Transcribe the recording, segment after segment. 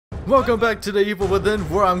Welcome back to the Evil Within,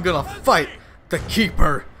 where I'm gonna fight the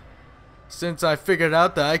Keeper. Since I figured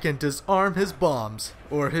out that I can disarm his bombs,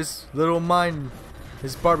 or his little mine,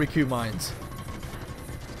 his barbecue mines.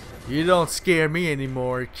 You don't scare me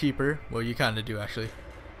anymore, Keeper. Well, you kinda do actually.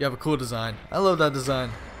 You have a cool design. I love that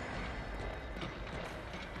design.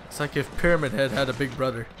 It's like if Pyramid Head had a big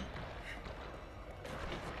brother.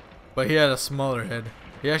 But he had a smaller head.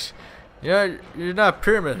 Yes, yeah, you're not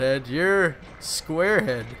Pyramid Head, you're Square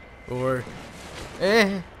Head. Or,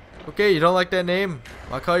 okay, you don't like that name?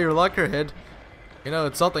 I'll call you Locker Head. You know,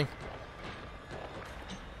 it's something.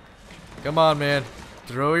 Come on, man.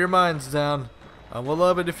 Throw your mines down. I will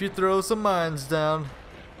love it if you throw some mines down.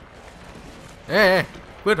 Hey,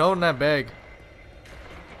 quit holding that bag.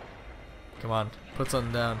 Come on, put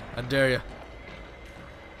something down. I dare you.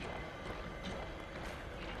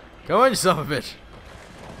 Come on, you son of a bitch.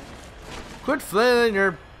 Quit flailing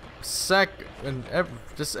your sack and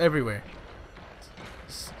just everywhere.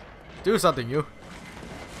 Just do something, you.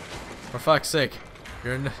 For fuck's sake,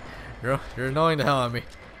 you're annoying the hell out of me.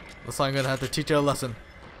 Looks like I'm gonna have to teach you a lesson.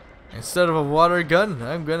 Instead of a water gun,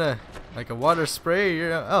 I'm gonna like a water spray.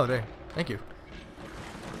 Oh, there. Thank you.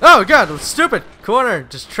 Oh God, the stupid corner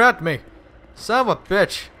just trapped me. Son of a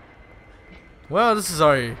bitch. Well, this is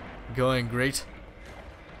already going great.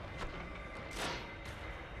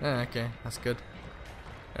 Okay, that's good.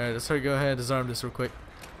 Alright, let's go ahead and disarm this real quick.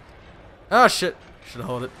 Oh shit. Should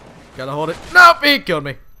hold it. Gotta hold it. Nope, he killed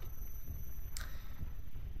me.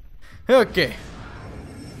 Okay.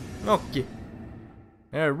 Okay.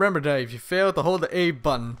 Alright, remember that if you fail to hold the A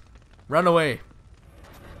button, run away.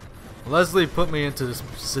 Leslie put me into this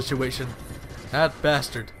situation. That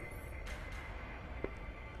bastard.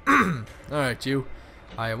 Alright, you.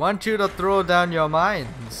 I want you to throw down your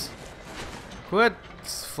mines. Quit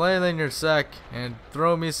flailing your sack and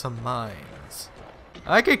throw me some mines.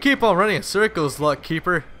 I can keep on running in circles, Lock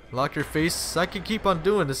Keeper. Lock your face. I can keep on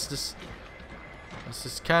doing this. I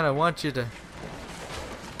just kind of want you to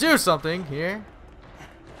do something here.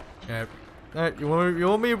 Alright, you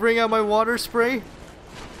want me to bring out my water spray?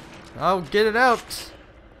 I'll get it out.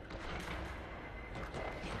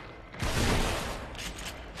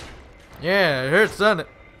 Yeah, it hurts, doesn't it?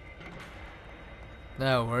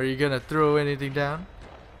 Now, are you gonna throw anything down?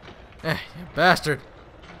 You bastard.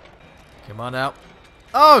 Come on out.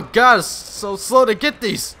 Oh God, it's so slow to get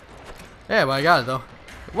these. Yeah, but I got it though.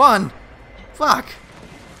 One. Fuck.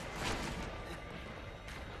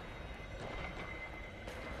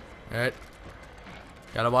 Alright.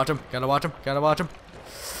 Gotta watch him. Gotta watch him. Gotta watch him.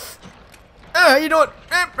 You know what?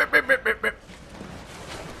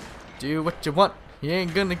 Do what you want. You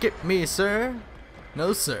ain't gonna get me, sir.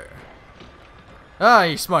 No, sir. Ah,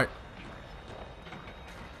 you're smart.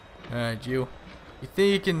 Alright, you. You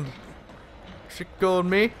think you can trick gold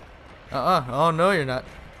me? Oh, no, you're not.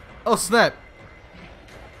 Oh, snap.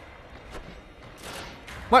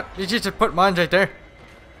 What? You just put mines right there?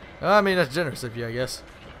 I mean, that's generous of you, I guess.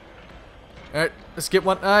 Alright, let's get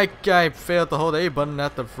one. I failed to hold A button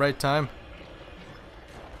at the right time.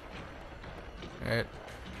 Alright.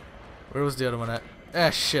 Where was the other one at?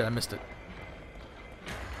 Ah, shit, I missed it.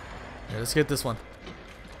 Yeah, let's get this one.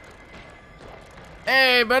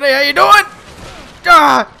 Hey, buddy, how you doing?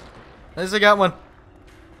 Ah! At least I got one.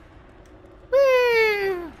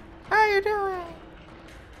 Woo! How you doing?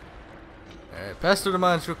 Alright, pass through the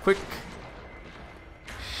mines real quick.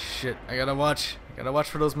 Shit, I gotta watch. I gotta watch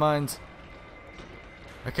for those mines.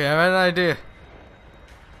 Okay, I have an idea.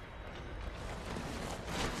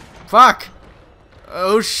 Fuck!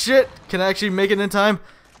 Oh shit! Can I actually make it in time?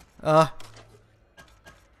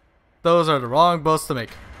 Those are the wrong boats to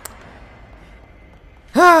make.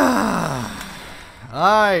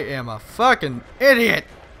 I am a fucking idiot!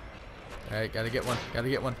 Alright, gotta get one. Gotta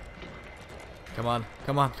get one. Come on.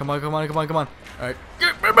 Come on. Come on. Come on. Come on. Come on. Alright.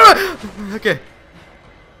 Okay.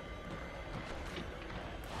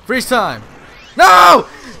 Freeze time. No!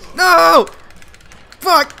 No!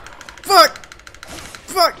 Fuck! Fuck!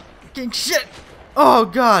 Fuck! Fucking shit! Oh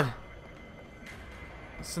God!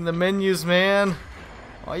 It's in the menus, man.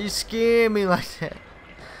 Why you scare me like that?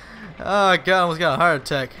 Oh God, I almost got a heart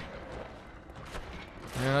attack.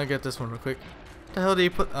 Yeah, I'll get this one real quick. What the hell do you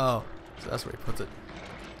put? Oh, so that's where he puts it.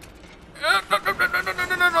 No.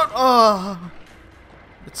 Oh,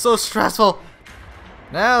 it's so stressful.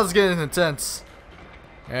 Now it's getting intense.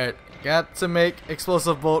 Alright, got to make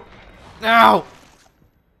explosive bolt. Now!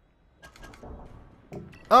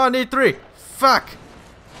 Oh, I need 3. Fuck!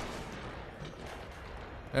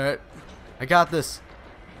 Alright, I got this.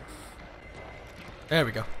 There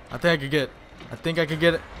we go. I think I can get it. I think I can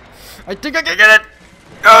get it. I think I can get it!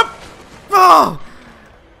 Oh!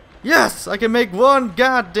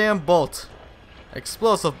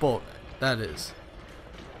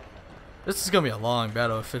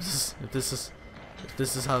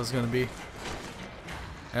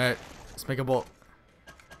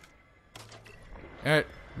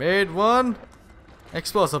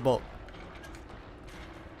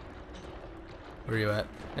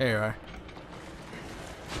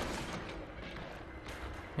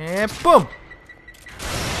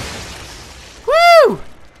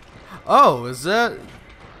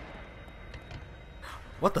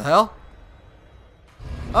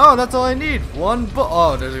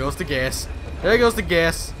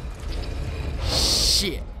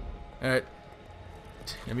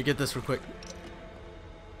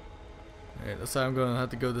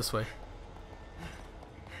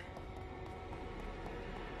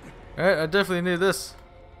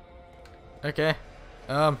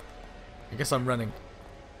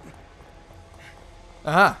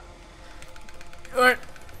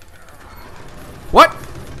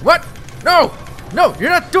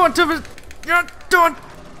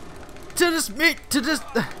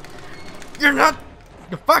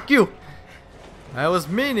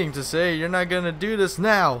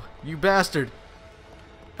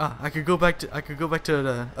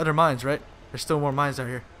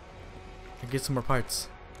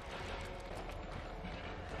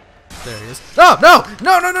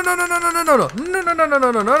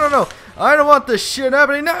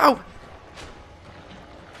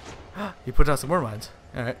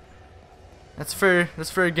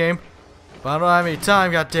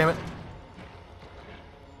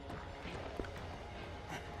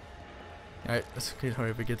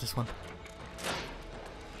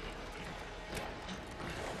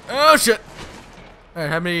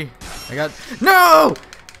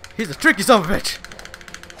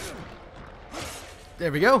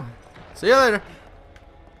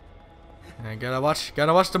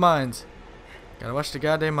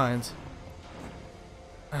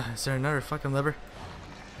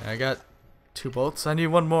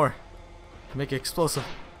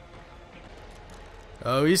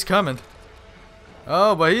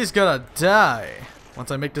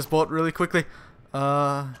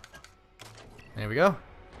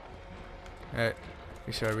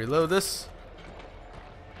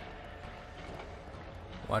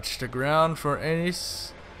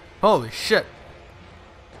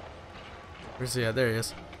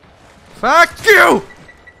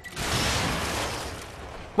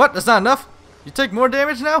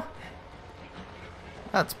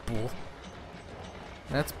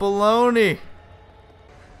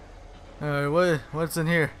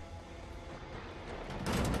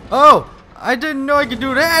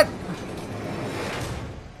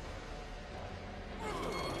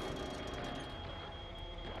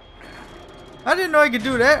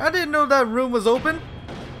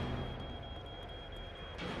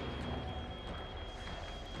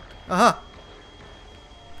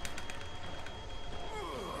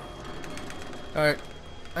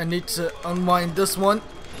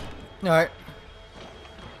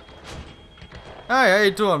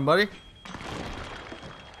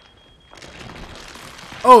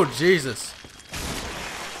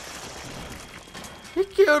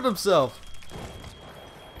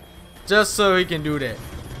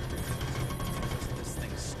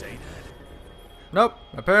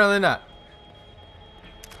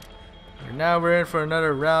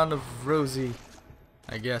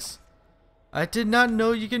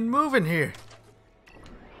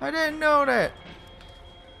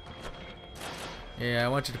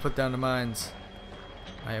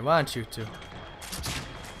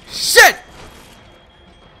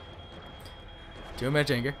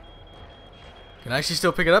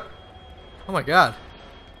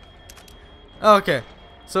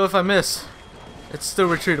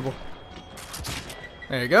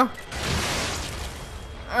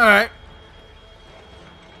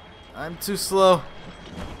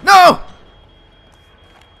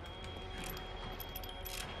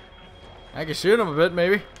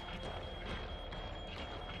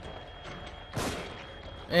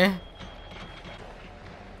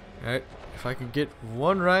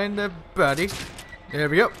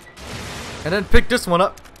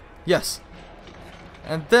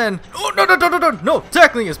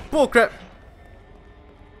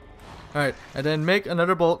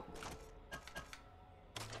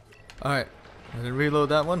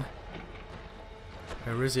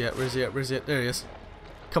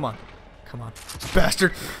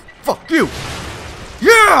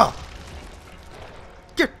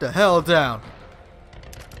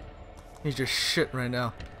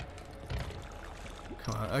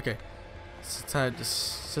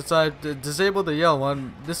 Since I disabled the yellow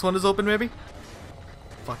one, this one is open maybe?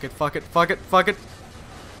 Fuck it, fuck it, fuck it, fuck it.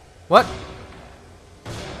 What?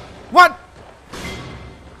 What?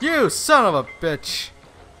 You son of a bitch.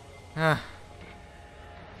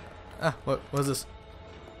 What was this?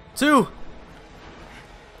 2!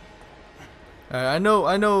 I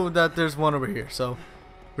know that there's one over here, so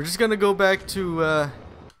we're just gonna go back to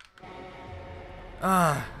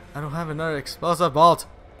I don't have another explosive bolt.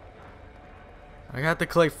 I got to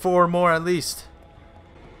collect 4 more at least.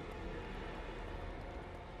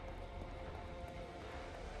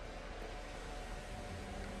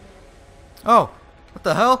 Oh, what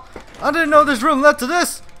the hell? I didn't know there's room left to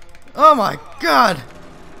this. Oh my god.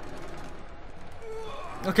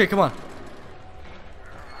 Okay, come on.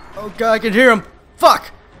 Oh god, I can hear him.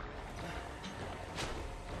 Fuck.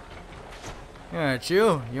 Alright,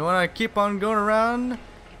 you wanna keep on going around?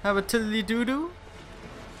 Have a tiddly doo doo?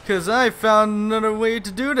 Cause I found another way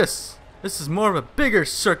to do this. This is more of a bigger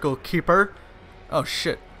circle, keeper. Oh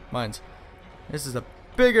shit, mines. This is a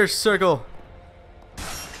bigger circle.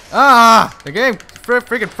 Ah! The game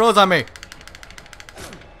freaking froze on me.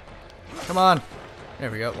 Come on. There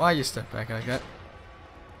we go. Why you step back like that?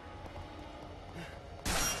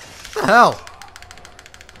 What the hell?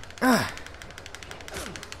 Ah.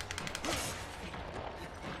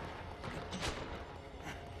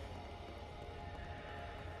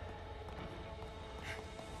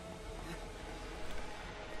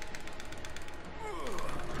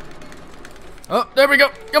 Oh, there we go.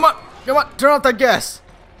 Come on. Come on. Turn off that gas.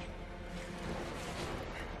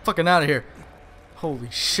 Fucking out of here. Holy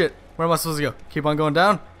shit. Where am I supposed to go? Keep on going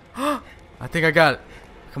down? I think I got it.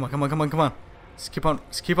 Come on, come on, come on, come on. Let's keep on.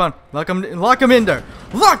 Let's keep on. Lock him in there.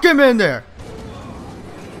 Lock him in there.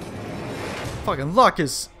 Fucking lock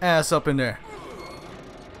his ass up in there.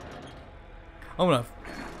 I'm gonna.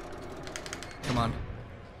 Come on.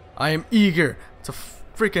 I am eager to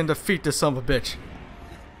freaking defeat this son of a bitch.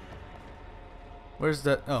 Where's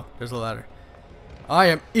that? Oh, there's a ladder. I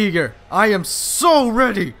am eager. I am so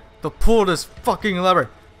ready to pull this fucking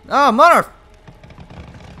lever. Ah, mother!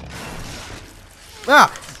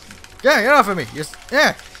 Ah! Yeah, get off of me. Just,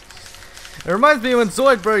 yeah. It reminds me when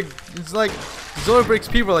Zoidberg, it's like, Zoidberg's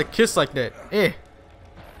people like kiss like that. Eh.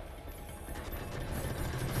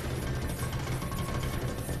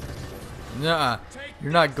 Nah,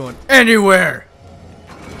 you're not going anywhere.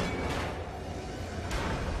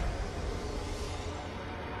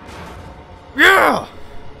 Yeah!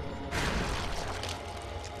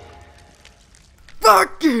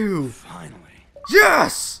 Fuck you! Finally.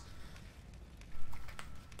 Yes!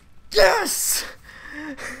 Yes!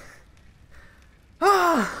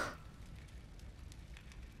 Ah!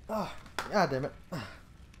 Oh, god damn it.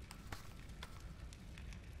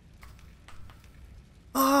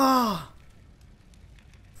 Ah!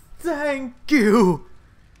 Thank you!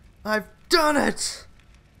 I've done it!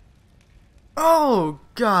 Oh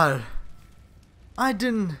god. I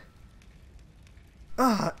didn't...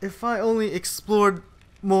 if I only explored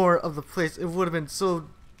more of the place, it would have been so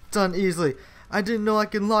done easily. I didn't know I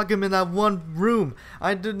could lock him in that one room.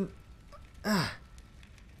 I didn't... Oh,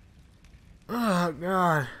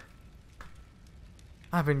 God.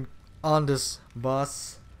 I've been on this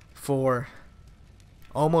boss for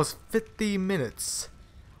almost 50 minutes.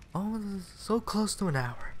 Almost so close to an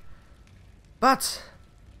hour. But,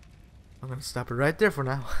 I'm gonna stop it right there for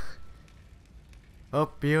now.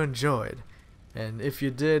 Hope you enjoyed, and if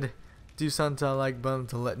you did, do something to that like button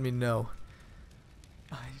to let me know.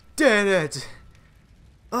 I did it!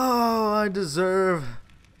 Oh, I deserve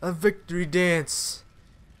a victory dance,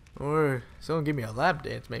 or someone give me a lap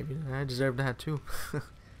dance maybe. I deserve that too.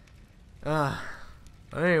 But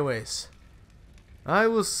anyways, I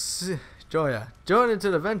will join into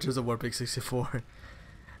the adventures of Warpig 64,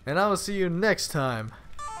 and I will see you next time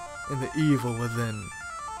in the evil within.